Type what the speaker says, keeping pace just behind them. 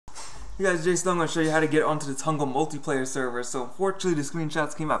You guys, Jsnow, I'm going to show you how to get onto the Tungle multiplayer server. So unfortunately the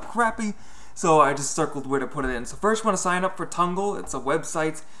screenshots came out crappy, so I just circled where to put it in. So first you want to sign up for Tungle. It's a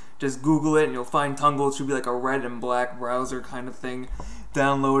website. Just Google it and you'll find Tungle. It should be like a red and black browser kind of thing.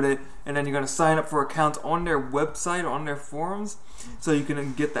 Download it, and then you're going to sign up for an account on their website, on their forums, so you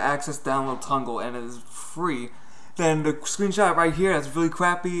can get the access to download Tungle, and it is free. Then the screenshot right here that's really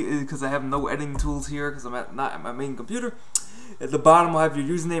crappy because I have no editing tools here because I'm not at my main computer. At the bottom will have your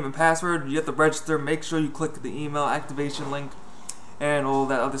username and password. You have to register. Make sure you click the email activation link and all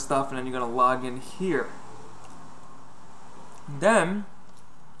that other stuff, and then you're going to log in here. Then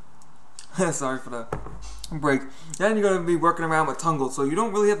sorry for the break. Then you're going to be working around with Tungle, so you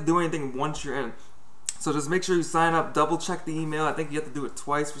don't really have to do anything once you're in. So just make sure you sign up, double check the email. I think you have to do it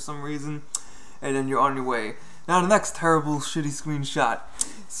twice for some reason, and then you're on your way. Now the next terrible, shitty screenshot.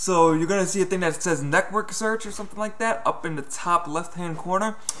 So you're going to see a thing that says network search or something like that up in the top left hand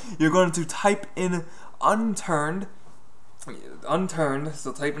corner. You're going to type in Unturned,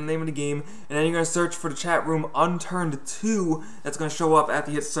 so type in the name of the game, and then you're going to search for the chat room Unturned 2. That's going to show up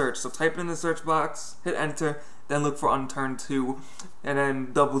after you hit search. So type it in the search box, hit enter, then look for Unturned 2, and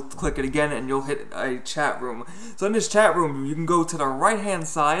then double click it again and you'll hit a chat room. So in this chat room you can go to the right hand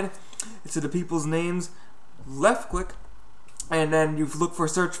side to the people's names, left click, and then you look for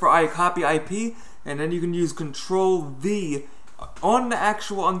search for copy IP, and then you can use Control V on the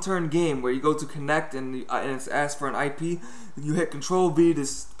actual Unturned game where you go to connect and it's asked for an IP. You hit Control V to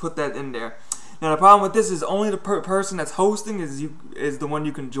put that in there. Now the problem with this is only the person that's hosting is the one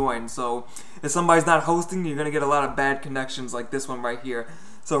you can join. So if somebody's not hosting, you're gonna get a lot of bad connections like this one right here.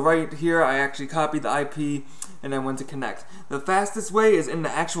 So right here I actually copied the IP and then went to connect. The fastest way is in the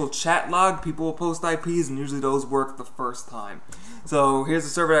actual chat log. People will post IPs and usually those work the first time. So here's the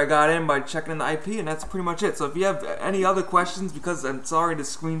server I got in by checking in the IP, and that's pretty much it. So if you have any other questions, because I'm sorry the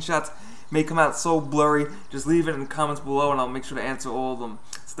screenshots may come out so blurry, just leave it in the comments below and I'll make sure to answer all of them.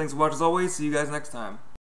 So thanks for watching as always. See you guys next time.